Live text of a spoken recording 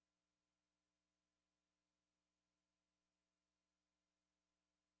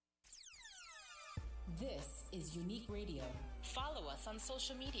This is Unique Radio. Follow us on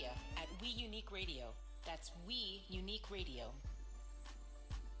social media at We Unique Radio. That's We Unique Radio.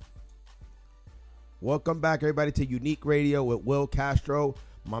 Welcome back, everybody, to Unique Radio with Will Castro,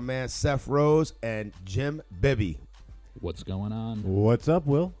 my man Seth Rose, and Jim Bibby. What's going on? What's up,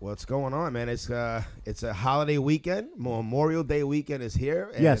 Will? What's going on, man? It's a holiday weekend. Memorial Day weekend is here.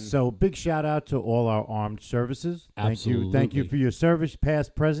 And Yes, so big shout out to all our armed services. Absolutely. Thank you for your service,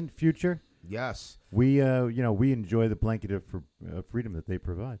 past, present, future. yes, We enjoy the blanket of freedom that they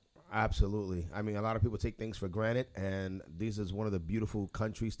provide. absolutely. I mean, a lot of people take things for granted, and this is one of the beautiful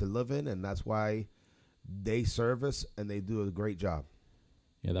countries to live in, and that's why they serve us, and they do a great job.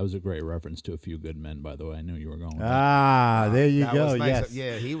 Yeah, that was a great reference to A Few Good Men, by the way. I knew you were going with There you That go. was nice. Yes,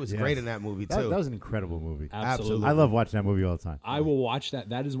 Yeah, he was Yes. great in that movie, too. That was an incredible movie. that. Absolutely. I love watching that movie all the time. I will watch that.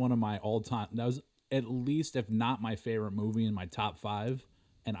 That is one of my all-time. That was at least, if not my favorite movie in my top 5,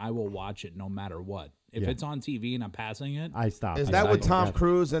 and I will watch it no matter what. If Yeah. it's on TV and I'm passing it, I stopped. Is I that with stopped. Tom Yes.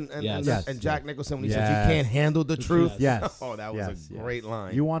 Cruise and Yes. Jack Nicholson when he Yes. says, you can't handle the truth? Yes. Oh, that was a great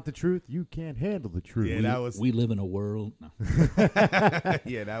line. You want the truth? You can't handle the truth. Yeah, that was we live in a world. No.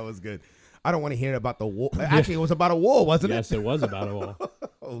 yeah, that was good. I don't want to hear about the war. Actually, it was about a war, wasn't Yes, it was about a wall. it?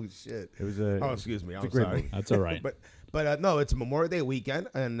 Oh shit! It was Oh, excuse me. I'm great sorry. movie. That's all right. But no, it's Memorial Day weekend,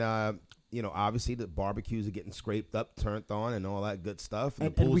 and obviously the barbecues are getting scraped up, turned on, and all that good stuff. And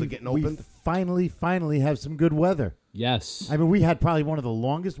the pools are getting we opened. finally have some good weather. Yes. I mean, we had probably one of the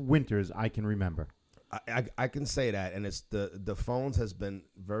longest winters I can remember. I can say that, and it's the phones has been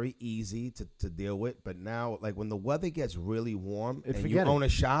very easy to deal with. But now, like when the weather gets really warm and you Forget it. own a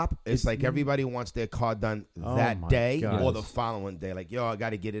shop, it's like everybody wants their car done Oh, that my day God. or the following day. Like, yo, I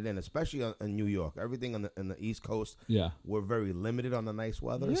got to get it in, especially in New York. Everything on the East Coast, Yeah. we're very limited on the nice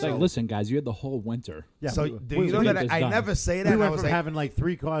weather. It's So, like, listen, guys, you had the whole winter. Yeah. so we- do we- you know we- that this I done. never say that? We and I went was from like, having like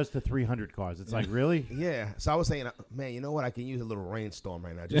 3 cars to 300 cars. It's like, really? yeah. So I was saying, man, you know what? I can use a little rainstorm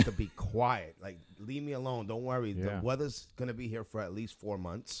right now just to be quiet. Like, leave me alone. Don't worry. Yeah. The weather's gonna be here for at least 4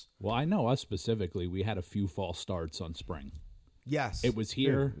 months. Well, I know us specifically, we had a few false starts on spring. Yes, It was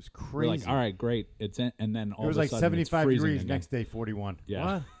here. Dude, it was We're like, crazy. all right, great. It's in, and then all It was of a like sudden it's 75 freezing degrees again. next day, 41.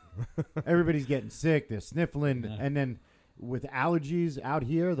 Yeah. What? Everybody's getting sick. They're sniffling. Yeah. And then with allergies out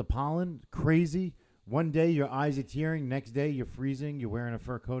here, the pollen, crazy. One day your eyes are tearing. Next day you're freezing. You're wearing a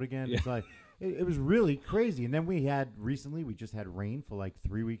fur coat again. Yeah. It's like, it was really crazy. And then we just had rain for like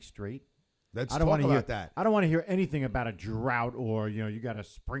 3 weeks straight. Let's I don't talk want to about hear that. I don't want to hear anything about a drought or you got to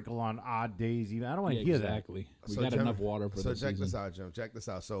sprinkle on odd days. Even I don't want to Yeah, hear exactly. We So, got Jim, enough water for So the check season. this out, Jim. Check this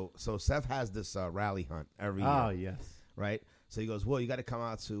out. So Seth has this rally hunt every that. Oh year, yes, right? So he goes, well, you got to come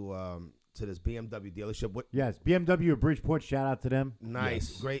out to this BMW dealership. What yes. BMW of Bridgeport. Shout out to them.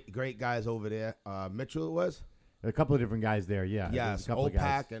 nice, Yes. great guys over there. Mitchell it was. A couple of different guys there. Yeah. Yes, There's a couple of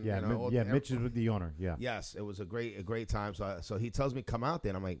guys. OPAC and, yeah, you know, all- Mitch is with the owner. Yeah. Yes, it was a great time. So he tells me come out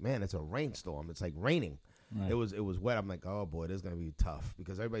there, and I'm like, man, it's a rainstorm. It's like raining. Right. It was wet. I'm like, oh boy, this is gonna be tough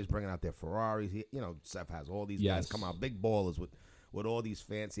because everybody's bringing out their Ferraris. Seth has all these guys Yes. come out, big ballers with all these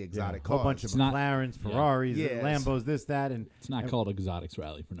fancy Yeah, exotic a whole cars. bunch of It's not- McLarens, yeah. Ferraris, Yes. Lambos, this, that, and It's not called Exotics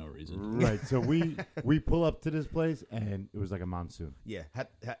Rally for no reason. right. So we pull up to this place, and it was like a monsoon. Yeah, had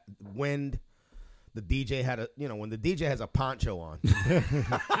wind. The DJ had when the DJ has a poncho on,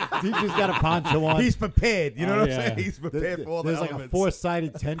 DJ's got a poncho on. he's prepared. You know Oh, what I'm yeah. saying? He's prepared for all the There's like elements. a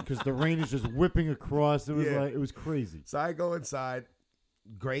 4-sided tent because the rain is just whipping across. It was Yeah. like it was crazy. So I go inside.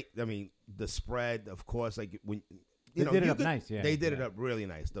 Great. I mean, the spread, of course, like when They did it up nice, yeah. They did it Yeah. up really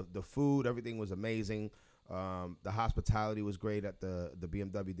nice. The food, everything was amazing. The hospitality was great at the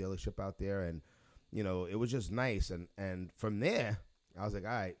BMW dealership out there, and it was just nice. And from there, I was like, all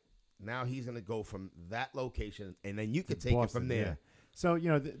right, now he's gonna go from that location, and then you can take it from Boston, there. yeah. So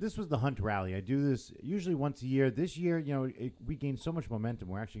this was the Hunt Rally. I do this usually once a year. This year, we gained so much momentum.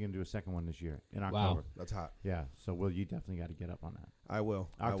 We're actually going to do a second one this year in October. That's hot. Yeah. So Will, you definitely got to get up on that. I will.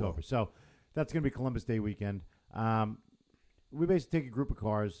 I will. October. So that's going to be Columbus Day weekend. We basically take a group of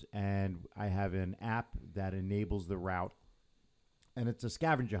cars, and I have an app that enables the route, and it's a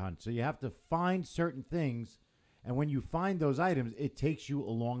scavenger hunt. So you have to find certain things, and when you find those items, it takes you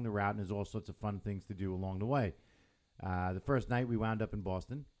along the route, and there's all sorts of fun things to do along the way. The first night, we wound up in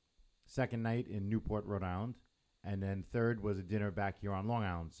Boston. Second night in Newport, Rhode Island. And then third was a dinner back here on Long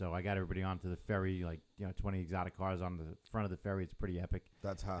Island. So I got everybody onto the ferry, 20 exotic cars on the front of the ferry. It's pretty epic.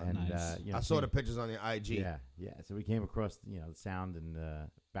 That's hot. And Nice. I saw the pictures on your IG. Yeah. So we came across, the Sound and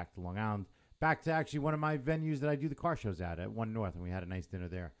back to Long Island. Back to actually one of my venues that I do the car shows at One North, and we had a nice dinner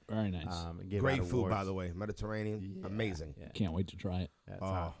there. Very nice. And gave Great out food, by awards. the way. Mediterranean, Yeah, amazing. Yeah. Can't wait to try it. That's Oh,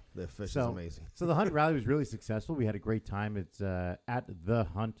 hot. the fish is So- amazing. So the Hunt Rally was really successful. We had a great time. It's at the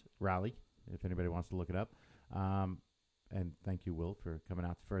Hunt Rally. if anybody wants to look it up. And thank you, Will, for coming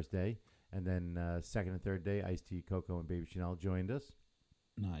out the first day. And then second and third day, Ice-T, Coco, and Baby Chanel joined us.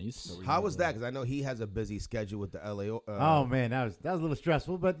 Nice. How was that? Because I know he has a busy schedule with the LA. Oh man, that was a little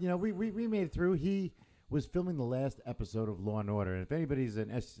stressful, but we made it through. He was filming the last episode of Law and Order, and if anybody's an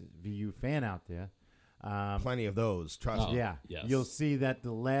SVU fan out there, plenty of those. Trust me. yeah, yes. you'll see that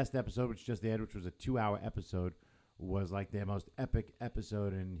the last episode, which just aired, which was a 2-hour episode, was like their most epic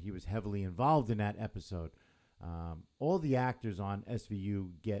episode, and he was heavily involved in that episode. All the actors on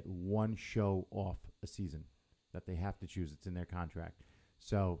SVU get one show off a season that they have to choose. It's in their contract.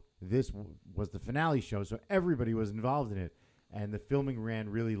 So this was the finale show, so everybody was involved in it. And the filming ran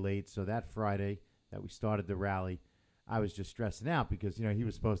really late, so that Friday that we started the rally, I was just stressing out because, he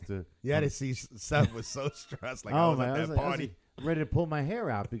was supposed to... Yeah, to see Seth was so stressed. Like, I was at that party. I was ready to pull my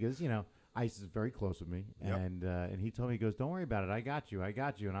hair out because, Ice is very close with me. Yep. And he told me, he goes, don't worry about it. I got you.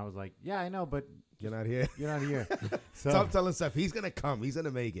 And I was like, yeah, I know, but... You're not here. You're not here. So I'm telling Seth, he's going to come. He's going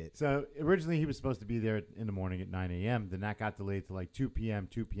to make it. So originally he was supposed to be there in the morning at 9 a.m. Then that got delayed to like 2 p.m.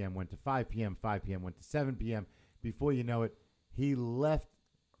 2 p.m. went to 5 p.m. 5 p.m. went to 7 p.m. Before you know it, he left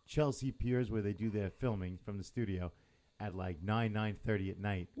Chelsea Piers where they do their filming from the studio at like 9:30 at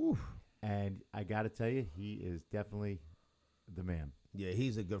night. Oof. And I got to tell you, he is definitely the man. Yeah,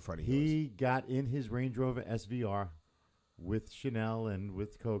 he's a good friend of He yours. got in his Range Rover SVR with Chanel and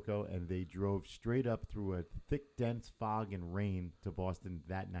with Coco, and they drove straight up through a thick, dense fog and rain to Boston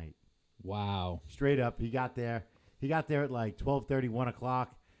that night. Wow. Straight up. He got there at like 12:30, 1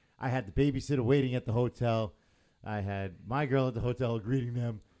 o'clock. I had the babysitter waiting at the hotel. I had my girl at the hotel greeting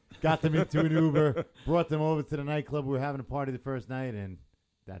them, got them into an Uber, brought them over to the nightclub. We were having a party the first night, and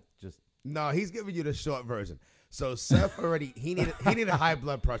that just... No, he's giving you the short version. So Seth already he needed high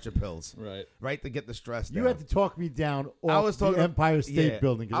blood pressure pills, right, to get the stress down. You had to talk me down off the Empire State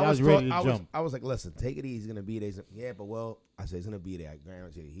Building because I was ready to jump. I was like, listen, take it easy. He's gonna be there. Yeah, but I said he's gonna be there. I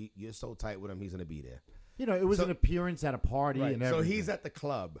guarantee you. You're so tight with him. He's gonna be there. It was an appearance at a party Right. and everything. So he's at the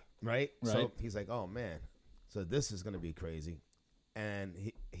club, right? Right. So he's like, oh man, so this is gonna be crazy. And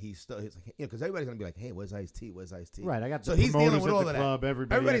he's like, because everybody's gonna be like, hey, where's Ice-T? Where's Ice-T? Right, I got so the he's dealing promoters with at all the of club.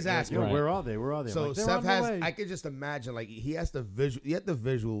 that. Everybody's asking, Right. where are they? So like, Seth has, I could just imagine, like he has to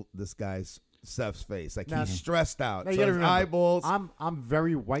visual this guy's Seth's face, like Now- he's stressed out. Now, you So gotta his remember, eyeballs. I'm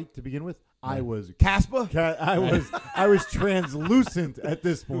very white to begin with. I was Casper. I was translucent at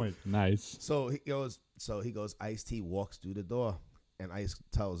this point. Nice. So he goes. Ice-T walks through the door, and Ice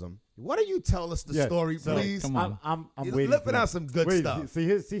tells him, "Why don't you tell us the story, so- please?" Come on. I'm He's waiting. lipping for that. out some good Wait, stuff. See,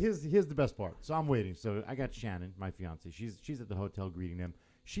 here's the best part. So I'm waiting. So I got Shannon, my fiance. She's at the hotel greeting them.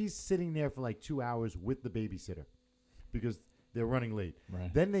 She's sitting there for like 2 hours with the babysitter because they're running late.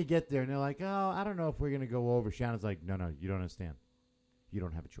 Right. Then they get there and they're like, "Oh, I don't know if we're gonna go over." Shannon's like, "No, you don't understand. You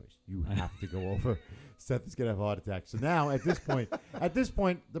don't have a choice. You have to go over. Seth is gonna have a heart attack." So now at this point,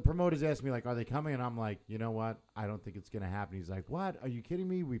 the promoters ask me like, "Are they coming?" And I'm like, "You know what? I don't think it's gonna happen." He's like, "What? Are you kidding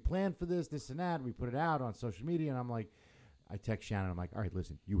me? We planned for this and that. We put it out on social media." And I'm like, I text Shannon. I'm like, "All right,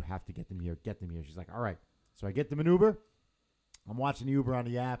 listen, you have to get them here. Get them here." She's like, "All right." So I get them an Uber. I'm watching the Uber on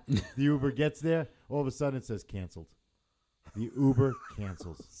the app. The Uber gets there. All of a sudden, it says canceled. The Uber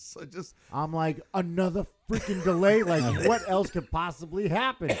cancels. So just I'm like, another freaking delay? Like, what else could possibly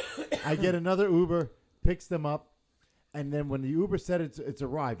happen? I get another Uber, picks them up, and then when the Uber said it's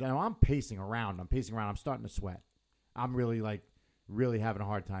arrived, now I'm pacing around. I'm starting to sweat. I'm really having a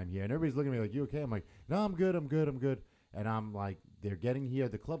hard time here. And everybody's looking at me like, "You okay?" I'm like, "No, I'm good. And I'm like, they're getting here.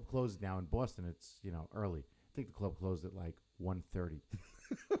 The club closes now in Boston. It's, early. I think the club closed at like 1:30.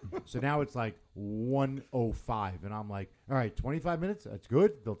 So now it's like 1:05, and I'm like, all right, 25 minutes, that's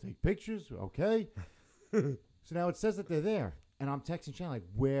good. They'll take pictures, okay. So now it says that they're there, and I'm texting Shannon like,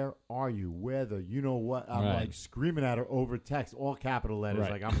 where are you? Where the you-know-what? I'm Right. like screaming at her over text, all capital letters,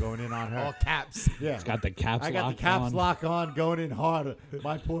 Right. like I'm going in on her. all caps. Yeah. It's got the caps I got lock the caps on. lock on, going in hard.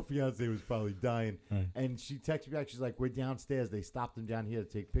 My poor fiance was probably dying. Right. And she texted me back. She's like, "We're downstairs. They stopped them down here to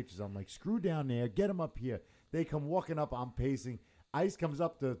take pictures." I'm like, "Screw down there. Get them up here." They come walking up. I'm pacing. Ice comes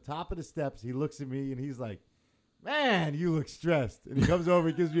up the top of the steps. He looks at me, and he's like, "Man, you look stressed." And he comes over.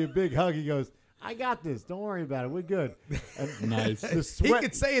 He gives me a big hug. He goes, "I got this. Don't worry about it. We're good." And Nice. the He sweat,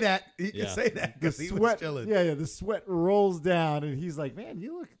 could say that. He Yeah. could say that the because he was sweat, chilling. yeah, the sweat rolls down, and he's like, "Man,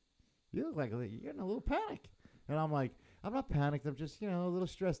 you look like you're in a little panic." And I'm like, "I'm not panicked. I'm just, a little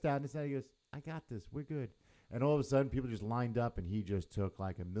stressed out." And he goes, "I got this. We're good." And all of a sudden, people just lined up, and he just took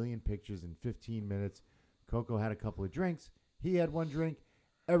like a million pictures in 15 minutes. Coco had a couple of drinks. He had one drink.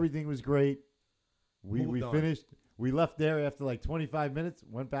 Everything was great. We Moved on. finished. We left there after like 25 minutes,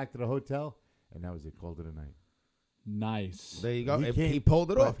 went back to the hotel, and that was it. Called it a night. Nice. There you go. He He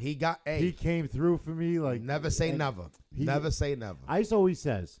pulled it but off. He got A. He came through for me like Never say never. Never say never. Ice always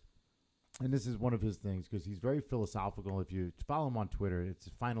says, and this is one of his things because he's very philosophical. If you follow him on Twitter, it's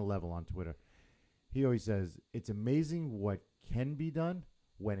final level on Twitter. He always says, it's amazing what can be done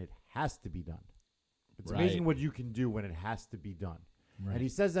when it has to be done. It's amazing what you can do when it has to be done. Right. And he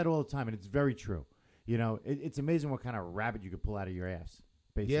says that all the time, and it's very true. You know, it's amazing what kind of rabbit you could pull out of your ass,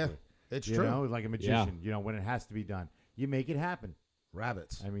 basically. Yeah, it's you true. know, like a magician, you know, when it has to be done. You make it happen.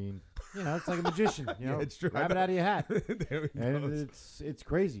 Rabbits. I mean, you know, it's like a magician. You know, it's true. Rabbit out of your hat. There he And goes. it's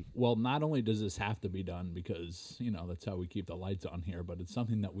crazy. Well, not only does this have to be done because, you know, that's how we keep the lights on here, but it's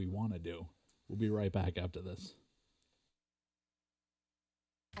something that we want to do. We'll be right back after this.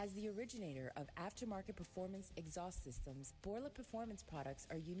 As the originator of aftermarket performance exhaust systems, Borla Performance products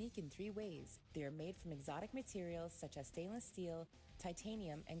are unique in 3 ways. They are made from exotic materials such as stainless steel,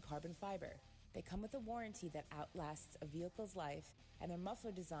 titanium, and carbon fiber. They come with a warranty that outlasts a vehicle's life, and their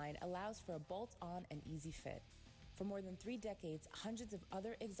muffler design allows for a bolt-on and easy fit. For more than 3 decades, hundreds of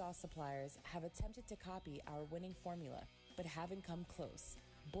other exhaust suppliers have attempted to copy our winning formula, but haven't come close.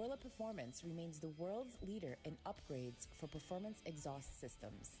 Borla Performance remains the world's leader in upgrades for performance exhaust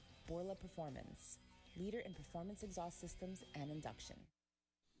systems. Borla Performance, leader in performance exhaust systems and induction.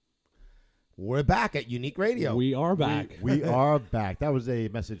 We're back at Unique Radio. We are back. We are back. That was a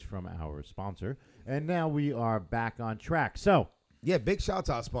message from our sponsor. And now we are back on track. So, Yeah, big shout out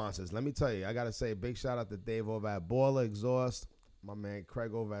to our sponsors. Let me tell you, I got to say a big shout out to Dave over at Boiler Exhaust, my man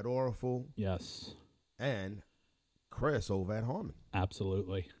Craig over at Oriful, Yes, and Chris over at Harmon.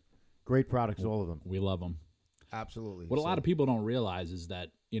 absolutely. great products, all of them. We love them. Absolutely. What a lot of people don't realize is that,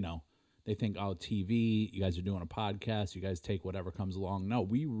 you know, they think, oh, TV, you guys are doing a podcast, you guys take whatever comes along. No,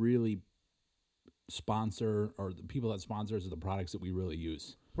 we really sponsor, or the people that sponsor us are the products that we really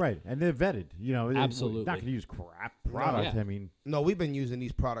use. Right. And they're vetted. You know, Absolutely. We're not going to use crap product. Yeah. I mean, No, we've been using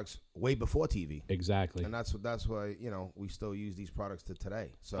these products way before TV. Exactly. And that's why, you know, we still use these products to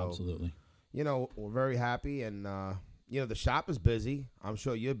today. So, Absolutely. you know, we're very happy. And, you know, the shop is busy. I'm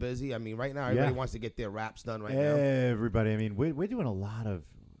sure you're busy. I mean, right now, everybody wants to get their wraps done right now. everybody. I mean, we're doing a lot of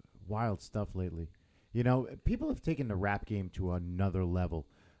wild stuff lately. You know, people have taken the rap game to another level.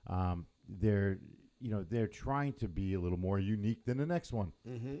 They're trying to be a little more unique than the next one.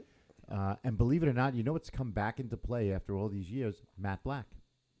 Mm-hmm. And believe it or not, you know what's come back into play after all these years? Matte black.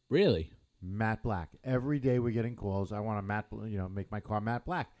 Really? Matte black. Every day we're getting calls. I want to make my car matte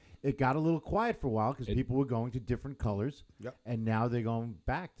black. It got a little quiet for a while because people were going to different colors. Yep. And now they're going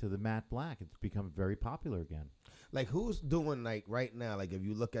back to the matte black. It's become very popular again. Like, who's doing, like, right now, like, if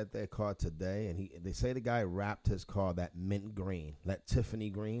you look at their car today, and they say the guy wrapped his car that mint green, that Tiffany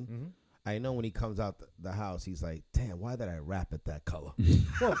green. Mm-hmm. I know when he comes out the house, he's like, damn, why did I wrap it that color?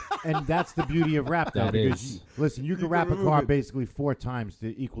 Well, and that's the beauty of wrap, though. That Because is. listen, you can wrap a car basically 4 times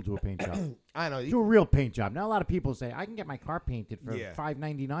to equal to a paint job. I know. To a real paint job. Now, a lot of people say, I can get my car painted for Yeah.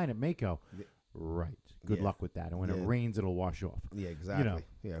 $5.99 at Maaco. Right. Good Yeah. luck with that. And when it Yeah. rains, it'll wash off. Yeah, exactly. know,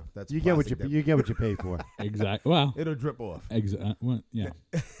 yeah, that's You get what you plastic you get what you pay for. Exactly. Well, It'll drip off. well, yeah.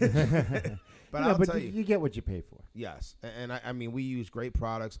 But Yeah, I'll but tell you, you get what you pay for. yes. And I mean, we use great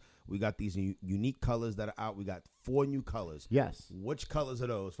products. We got these unique colors that are out. We got 4 new colors. Yes. Which colors are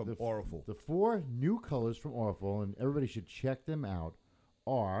those from Oriful? The 4 new colors from Oriful, and everybody should check them out,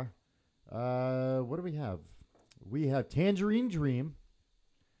 are, what do we have? We have Tangerine Dream.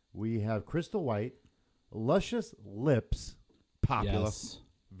 We have Crystal White. Luscious Lips. Popular. Yes.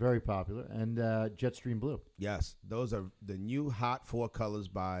 Very popular. And Jetstream Blue. Yes. Those are the new hot 4 colors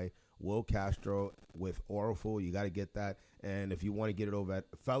by Will Castro with Oriful. You got to get that. And if you want to get it over at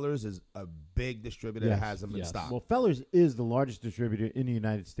Fellers, is a big distributor that Yes. has them in Yes. stock. Well, Fellers is the largest distributor in the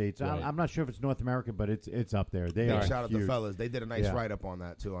United States. Right. I'm not sure if it's North America, but it's up there. They Big are shout out to huge. Fellers. They did a nice Yeah. write-up on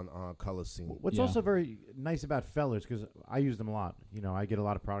that, too, on color scene. What's Yeah. also very nice about Fellers, because I use them a lot. You know, I get a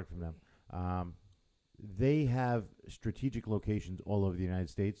lot of product from them. They have strategic locations all over the United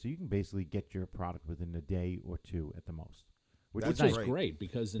States, so you can basically get your product within a day or 2 at the most. Which That's is Which nice. is great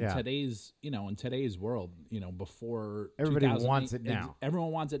because in Yeah. today's world, before Everybody 2008 wants it now.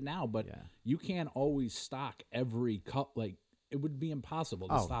 Everyone wants it now, but Yeah. you can't always stock every cup. Like, it would be impossible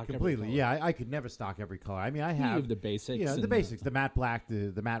to stock completely. every color. Yeah, I could never stock every color. I mean, I You have have the basics. You know, the and basics, the matte black,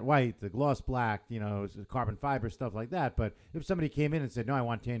 the matte white, the gloss black, carbon fiber, stuff like that. But if somebody came in and said, no, I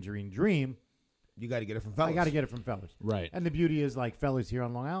want Tangerine Dream, You got to get it from Fellers. I got to get it from Fellers. Right. And the beauty is, like Fellers here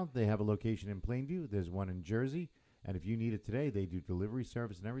on Long Island, they have a location in Plainview. There's one in Jersey. And if you need it today, they do delivery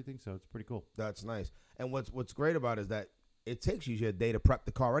service and everything. So it's pretty cool. That's nice. And what's great about it is that it takes you a day to prep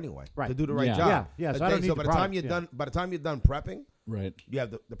the car anyway. Right. To do the right Yeah. job. Yeah. A So I don't day. need So the by the time product, you're yeah. done, by the time you're done prepping, Right. you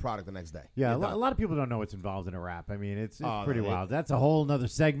have the product the next day. Yeah, a You're done. lot of people don't know what's involved in a wrap. I mean, it's Oh, pretty no, wild. That's a whole nother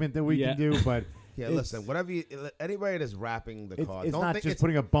segment that we can do, but Yeah, it's- listen, anybody that's wrapping the car, it's don't not think just it's,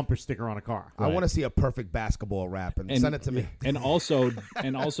 putting a bumper sticker on a car. I want to see a perfect basketball wrap and send it to me. And also,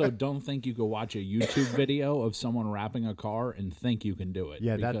 don't think you could watch a YouTube video of someone wrapping a car and think you can do it.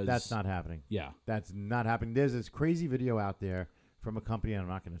 Yeah, because, that's not happening. Yeah. That's not happening. There's this crazy video out there from a company, and I'm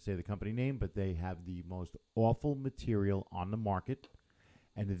not going to say the company name, but they have the most awful material on the market,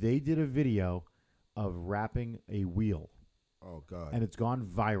 and they did a video of wrapping a wheel, Oh God! and it's gone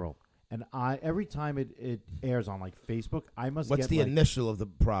viral. And every time it airs on like Facebook, I must What's get the like, initial of the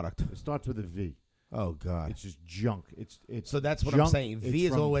product? it starts with a V. Oh God! It's just junk. It's So that's what junk. I'm saying. V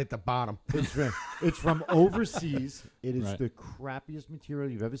is all the way at the bottom. It's from overseas. It is Right. the crappiest material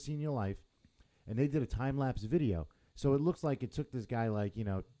you've ever seen in your life. And they did a time lapse video. So it looks like it took this guy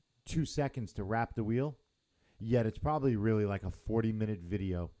 2 seconds to wrap the wheel. Yet it's probably really like a 40-minute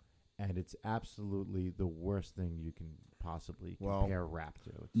video. And it's absolutely the worst thing you can possibly compare wrap to.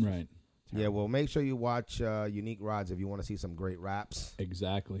 It's just Right. Yeah, well, make sure you watch Unique Rods if you want to see some great raps.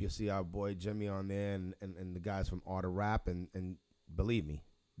 Exactly. You'll see our boy Jimmy on there and the guys from Art of Rap. And believe me,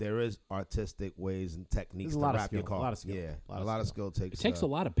 there is artistic ways and techniques There's a to lot of wrap your skill, car. a lot of skill, Yeah, a a lot lot of of skill takes. It takes a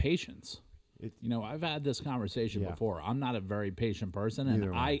lot of patience. It- I've had this conversation Yeah. before. I'm not a very patient person, and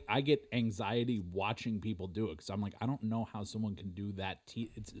Neither am I get anxiety watching people do it because I'm like, I don't know how someone can do that.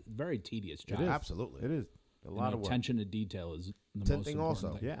 It's a very tedious job. It is. Absolutely. It is. A lot of work. Attention to detail is the Ten most thing important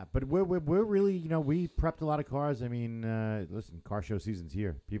also. thing. Yeah, but we're really, we prepped a lot of cars. I mean, listen, car show season's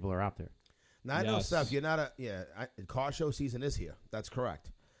here. People are out there. Now, I know, Yes. Seth, you're not car show season is here. That's correct.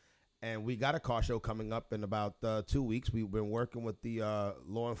 And we got a car show coming up in about 2 weeks. We've been working with the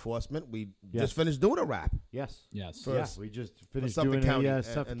law enforcement. We Yes. just finished doing a wrap. Yes. Yes. For- Yeah, we just finished Suffolk doing County a and-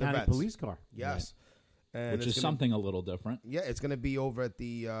 Suffolk and the County vets. police car. Yes. And Which it's is gonna- something a little different. Yeah, it's going to be over at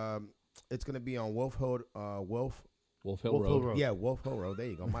the, it's going to be on Wolf Hill Road. Wolf Hill Wolf Hill Road. Road. Yeah, Wolf Hill Road. There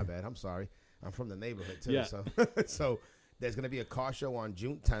you go. My bad. I'm sorry. I'm from the neighborhood, too. Yeah. So, so there's going to be a car show on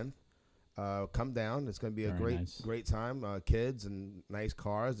June 10th. Come down. It's going to be a Very nice. great time. Kids and nice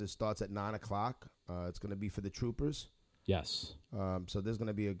cars. It starts at 9 o'clock. It's going to be for the troopers. Yes. So there's going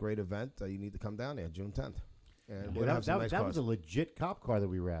to be a great event. You need to come down there June 10th. And we'll Yeah, have some nice that cars. was a legit cop car that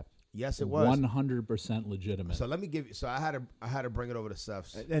we wrapped. Yes, it was. 100% legitimate. So let me give you. So I had to bring it over to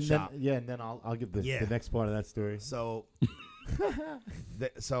Seth's And shop. then I'll give the next part of that story. So,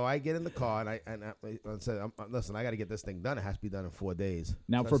 so I get in the car and I said, "Listen, I got to get this thing done. It has to be done in 4 days."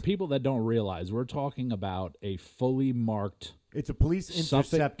 Now, So for people that don't realize, we're talking about a fully marked It's a police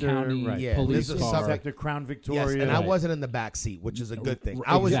Suffolk interceptor, County right? Yeah, police this is car. Interceptor, Crown yes, Victoria. and I Right. wasn't in the back seat, which is a good thing. R-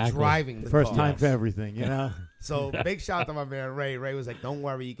 I was exactly. driving the First car. time for everything, you know. So big shout out to my man Ray. Ray was like, "Don't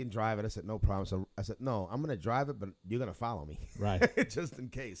worry, you can drive it." I said, "No problem." So I said, "No, I'm gonna drive it, but you're gonna follow me, Right. just in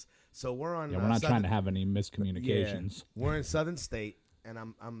case." So we're on. Yeah, we're not trying Southern- to have any miscommunications. Yeah, we're in Southern State, and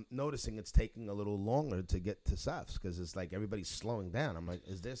I'm noticing it's taking a little longer to get to Seth's because it's like everybody's slowing down. I'm like,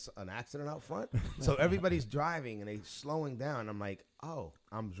 is this an accident out front? So everybody's driving and they slowing down. I'm like, oh,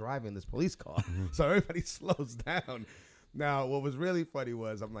 I'm driving this police car. So everybody slows down. Now, what was really funny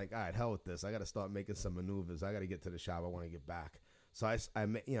was I'm like, all right, hell with this. I got to start making some maneuvers. I got to get to the shop. I want to get back. So I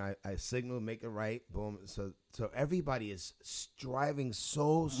signal, make it right, boom. So everybody is driving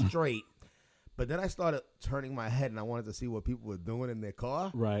so straight. But then I started turning my head, and I wanted to see what people were doing in their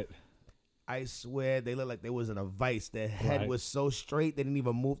car. Right. I swear they looked like they was in a vice. Their head Right. was so straight, they didn't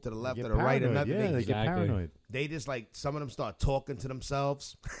even move to the left Get or the right or paranoid. nothing. Yeah, they Exactly. get paranoid. They just like, some of them start talking to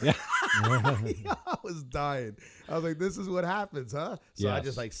themselves. Yeah. I was dying. I was like, this is what happens, huh? So I Yes.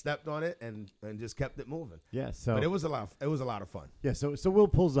 just like stepped on it and just kept it moving. Yeah, so But it was a lot of fun. yeah, so Will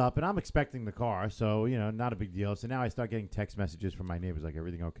pulls up, and I'm expecting the car, so not a big deal. So now I start getting text messages from my neighbors, like,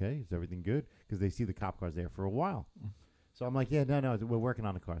 "Everything okay? Is everything good?" Because they see the cop cars there for a while. So I'm like, "Yeah, no, we're working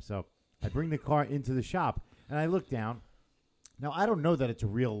on the car." So I bring the car into the shop, and I look down. Now I don't know that it's a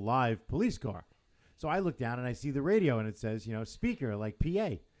real live police car, so I look down and I see the radio, and it says, speaker, like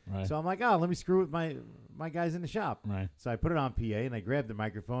PA. Right. So I'm like, "Oh, let me screw with my guys in the shop." Right. So I put it on PA and I grab the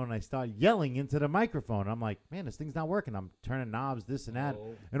microphone and I start yelling into the microphone. I'm like, "Man, this thing's not working." I'm turning knobs, this and that,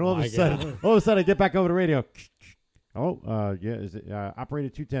 and all of my a sudden, I get back over the radio. Oh, yeah, is it operator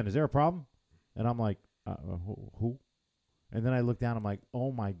 210? Is there a problem? And I'm like, who? And then I look down. I'm like,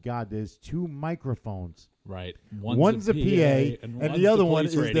 oh my God, there's two microphones. Right. One's a PA, and the other one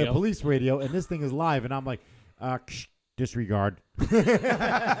is radio. the police radio, and this thing is live. And I'm like, disregard.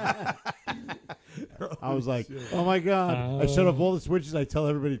 I was like, oh my God. I shut off all the switches. I tell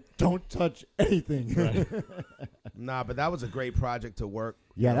everybody, don't touch anything. Right. Nah, but that was a great project to work.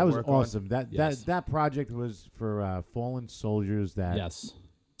 Yeah, that was work on. awesome. Yes. That project was for fallen soldiers that Yes.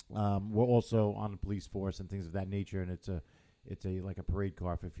 were also on the police force and things of that nature. And it's a like a parade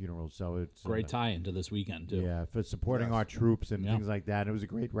car for funerals. So it's Great tie-in to this weekend, too. Yeah, for supporting Yes. our troops and Yeah. things like that. It was a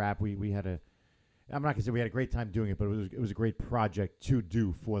great wrap. We had a. I'm not gonna say we had a great time doing it, but it was a great project to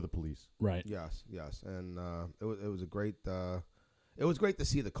do for the police. Right. Yes, and it was a great. It was great to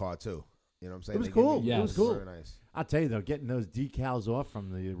see the car too. You know what I'm saying? It was They gave cool. me- Yes. It was cool. Very nice. I'll tell you though, getting those decals off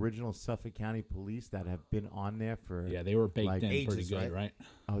from the original Suffolk County Police that have been on there for Yeah, they were baked Like in pretty ages, good, right?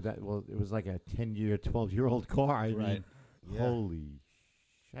 right? it was like a 10-year, 12-year-old car. I Right. mean, Yeah. holy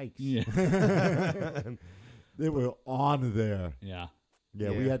shikes! Yeah. They were on there. Yeah.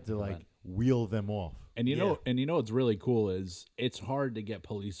 Yeah, we Yeah. had to Right. wheel them off. And you know, Yeah. what's really cool is it's hard to get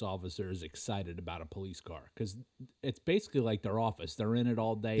police officers excited about a police car because it's basically like their office. They're in it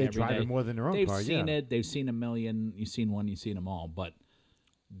all day. They every drive day. it more than their own They've car. seen yeah. it. They've seen a million. You've seen one. You've seen them all. But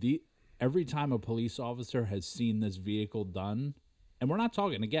every time a police officer has seen this vehicle done, and we're not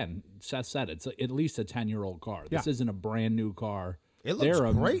talking again. Seth said it's at least a 10-year-old car. This Yeah. isn't a brand new car. It looks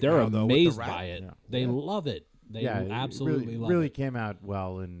they're great They're now, though, with the amazed wrap. by it. Yeah. They love it. They it absolutely love really it. came out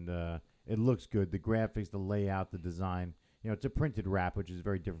well, and it looks good. The graphics, the layout, the design. You know, it's a printed wrap, which is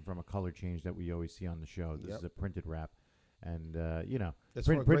very different from a color change that we always see on the show. This Yep. is a printed wrap, and It's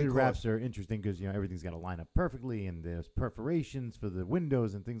for a great printed wraps cause. are interesting because everything's got to line up perfectly, and there's perforations for the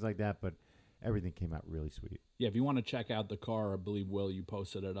windows and things like that. But everything came out really sweet. Yeah, if you want to check out the car, I believe, Will, you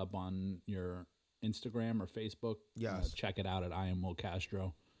posted it up on your Instagram or Facebook. Yes. Check it out at I Am Will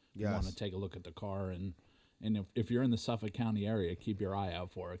Castro. If you want to Yes. take a look at the car. And if you're in the Suffolk County area, keep your eye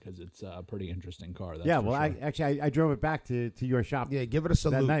out for it because it's a pretty interesting car. That's yeah, for well, sure. I drove it back to your shop Yeah, give it a that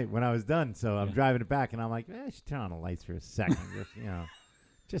salute. night when I was done. So I'm Yeah. driving it back, and I'm like, I should turn on the lights for a second,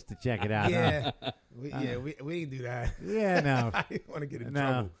 just to check it out. Yeah, we didn't do that. Yeah, no. I didn't want to get in No,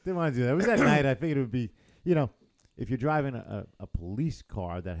 trouble. didn't want to do that. It was that night. I figured it would be, if you're driving a police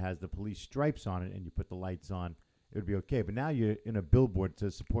car that has the police stripes on it and you put the lights on, it would be okay. But now you're in a billboard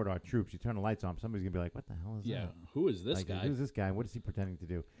to support our troops. You turn the lights on, somebody's going to be like, what the hell is Yeah, that? who is this Like, guy? who's this guy? What is he pretending to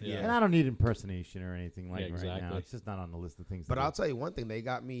do? Yeah. And I don't need impersonation or anything like Yeah, right now. exactly. It's just not on the list of things But to do. I'll tell you one thing.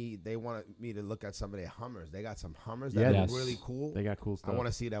 They wanted me to look at some of their Hummers. They got some Hummers Yeah, that Yes. are really cool. They got cool stuff. I want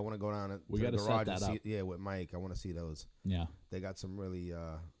to see that. I want to go down to We the gotta set garage that and see. up. Yeah, with Mike. I want to see those. Yeah, They got some really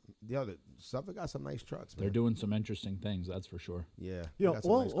the other stuff. They got some nice trucks. they're Man. doing some interesting things, that's for sure. Yeah, You they know, got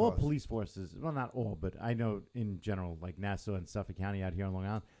some all, nice all cars. police forces, well, not all, but I know in general, like Nassau and Suffolk County out here on Long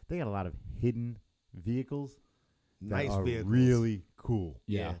Island, they got a lot of hidden vehicles that nice are vehicles. really cool.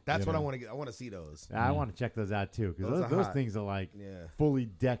 Yeah, Yeah. that's You what I know. want to get. I want to see those. I want to check those out too because Those are those hot. things are like Yeah. fully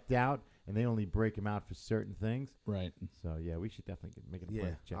decked out, and they only break them out for certain things. Right. So yeah, we should definitely make it a Yeah,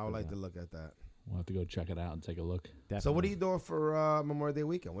 point to check I would those like to out. look at that. We'll have to go check it out and take a look. So what are Definitely. you doing for Memorial Day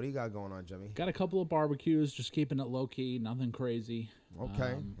weekend? What do you got going on, Jimmy? Got a couple of barbecues, just keeping it low key, nothing crazy.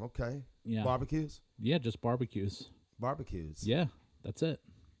 Okay, okay. Yeah. Barbecues? Yeah, just barbecues. Barbecues. Yeah, that's it.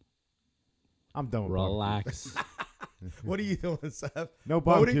 I'm done with barbecue. Relax. What are you doing, Seth? No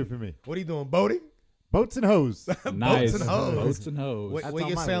barbecue Boating? for me. What are you doing? Boating? Boats and hose. Nice. and hoes. Boats and hoes. Where, That's where on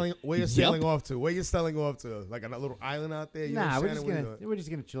you my sailing? Where you Yep. sailing off to? Where you sailing off to? Like a little island out there? You Nah, and we're Shannon, just what are you gonna doing? we're just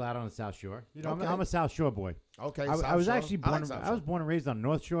gonna chill out on the South Shore. You know, Okay. I'm a South Shore boy. Okay, I South was Shore. actually I born. like South I was Shore. born and raised on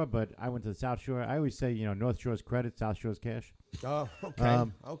North Shore, but I went to the South Shore. I always say, North Shore's credit, South Shore's cash. Oh, okay,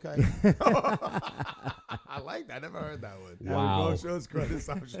 okay. I like that. I never heard that one. Wow. North Shore's credit,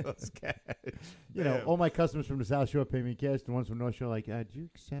 South Shore's cash. Damn. All my customers from the South Shore pay me cash. The ones from North Shore are like, do you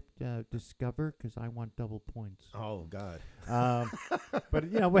accept Discover? Because I want double points. Oh God. But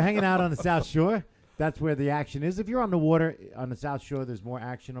we're hanging out on the South Shore. That's where the action is. If you're on the water on the South Shore, there's more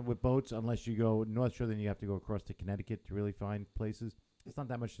action with boats. Unless you go North Shore, then you have to go across to Connecticut to really find places. It's not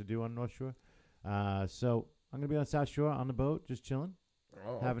that much to do on North Shore. So I'm gonna be on South Shore on the boat, just chilling,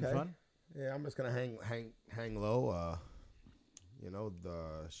 Oh, having okay. fun. Yeah, I'm just gonna hang low.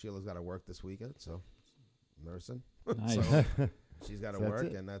 Sheila's got to work this weekend, so nursing. Nice. So she's got to So that's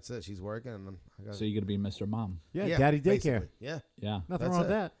work, it. and that's it. She's working, and I got. So you're going to be Mr. Mom. Yeah, daddy daycare. basically. Yeah. Yeah, Nothing That's wrong with it.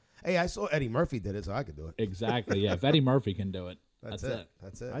 that. Hey, I saw Eddie Murphy did it, so I could do it. exactly. Yeah, if Eddie Murphy can do it, That's that's it. it.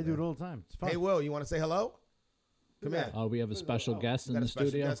 That's it. I do it man. all the time. It's fun. Hey, Will, you want to say hello? Come here. Oh, we have a special guest We in got the a special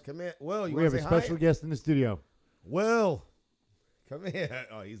studio. guest. Come here. Will, you we want have to a say special hi? guest in the studio. Will, come here.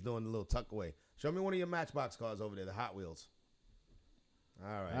 Oh, he's doing the little tuck away. Show me one of your Matchbox cars over there, the Hot Wheels.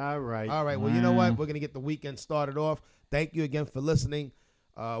 All right. All right. All right. Well, you know what? We're going to get the weekend started off. Thank you again for listening.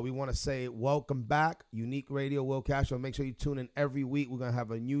 We want to say welcome back, Unique Radio, Will Castro. Make sure you tune in every week. We're going to have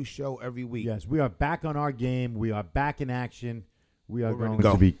a new show every week. Yes, we are back on our game. We are back in action. We are We're ready going to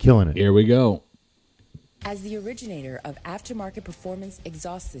go. to be killing it. Here we go. As the originator of aftermarket performance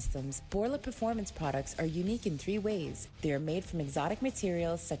exhaust systems, Borla Performance products are unique in 3 ways. They are made from exotic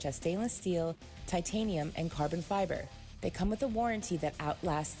materials such as stainless steel, titanium, and carbon fiber. They come with a warranty that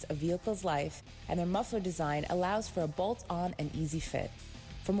outlasts a vehicle's life, and their muffler design allows for a bolt-on and easy fit.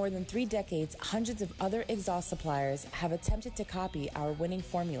 For more than 3 decades, hundreds of other exhaust suppliers have attempted to copy our winning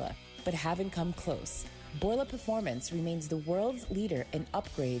formula, but haven't come close. Borla Performance remains the world's leader in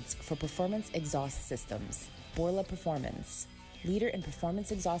upgrades for performance exhaust systems. Borla Performance, leader in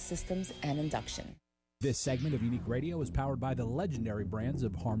performance exhaust systems and induction. This segment of Unique Radio is powered by the legendary brands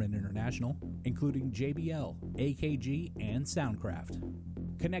of Harman International, including JBL, AKG, and Soundcraft.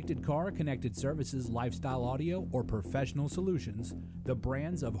 Connected car, connected services, lifestyle audio, or professional solutions, the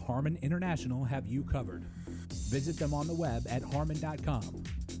brands of Harman International have you covered. Visit them on the web at harman.com.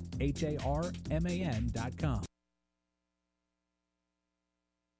 HARMAN.com.